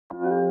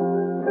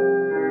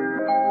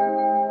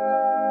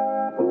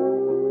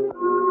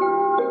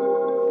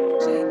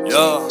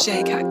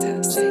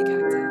Cactus.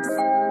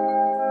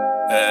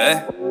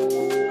 Hey,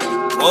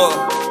 whoa,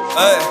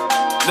 hey,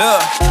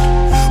 look.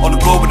 On the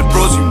road with the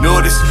bros, you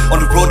know this. On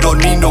the road, don't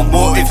need no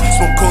motive.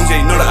 Smoke cones, yeah,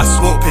 you know that I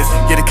smoke piff.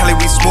 Yeah, the Cali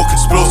weed smoke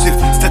explosive.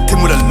 Stepped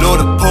in with a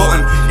load of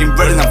potent. In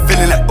red and I'm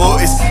feeling like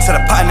Otis. Said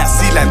I pattern that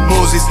sea like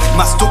Moses.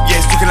 Masked up, yeah,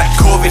 it's looking like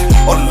COVID.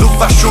 All the love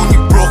I shown you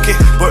broke it,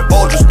 but it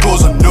all just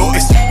goes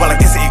unnoticed. Well, I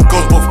guess it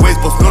goes both ways.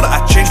 Both know that I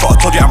changed, but I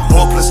told you I'm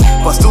hopeless.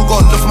 But I still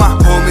got love for my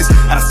homies,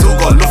 and I still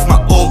got love for my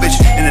old bitch.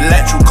 And the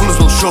electric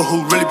colours will show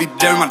who'll really be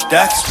there in my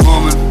darkest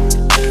moment.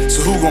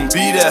 So who gon'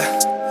 be there?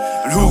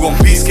 And who gon'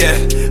 be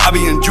scared? I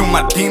be enjoying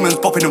my demons,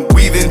 popping and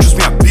weaving. Trust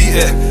me, I beat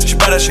it. She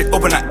better shit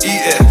up and I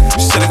eat it.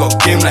 She said I got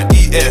game and I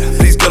eat it.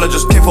 Please girl, I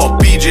just came for a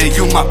BJ.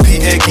 You my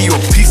PA, give you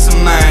a peace of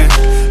mind.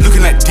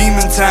 Looking like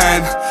demon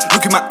time.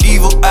 Look at my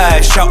evil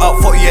eyes. Shout out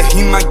for yeah,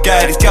 he my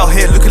guy. This gal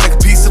here looking like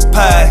a piece of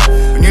pie.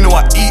 And you know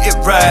I eat it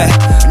right.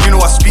 And you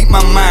know I speak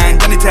my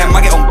mind. Anytime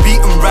I get on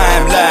beat and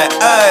rhyme like,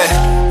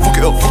 ayy. Fuck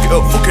it up, fuck it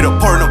up, fuck it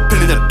up. Pouring up, pill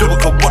in a double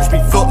cup. Watch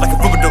me float like a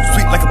rubber duck,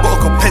 sweet like a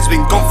buttercup. Head's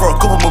been gone for a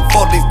couple months.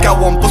 All these gal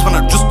one bust, man,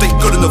 I just ain't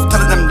good enough.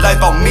 Telling them lies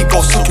about me,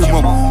 go suck your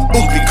mum.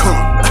 Ugly cunt.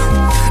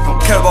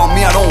 Don't care about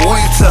me, I don't want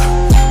you to.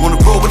 On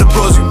the road with the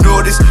bros, you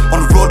know this. On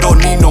the road, don't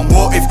need no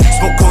motive.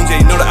 Smoke cones, yeah,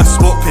 you know that I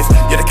smoke piff.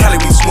 Yeah, the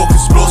Cali weed smoke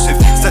explosive.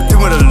 Stepped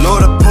in with a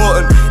load of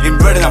potent. In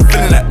red and I'm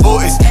feeling like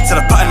Otis. Said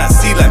I pattern that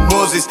sea like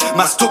Moses.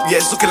 Masked up, yeah,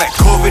 it's looking like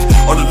COVID.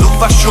 All the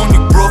love I shown you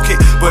broke it,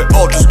 but it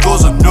all just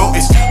goes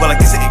unnoticed. Well, I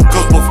guess it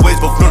goes both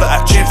ways. Both know that I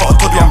changed, but I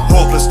told you I'm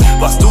hopeless.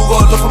 But I still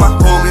got love for my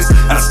homies,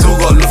 and I still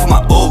got love for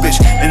my old bitch.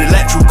 And the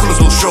electric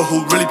colours will show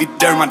who'll really be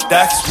there in my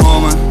darkest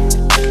moment.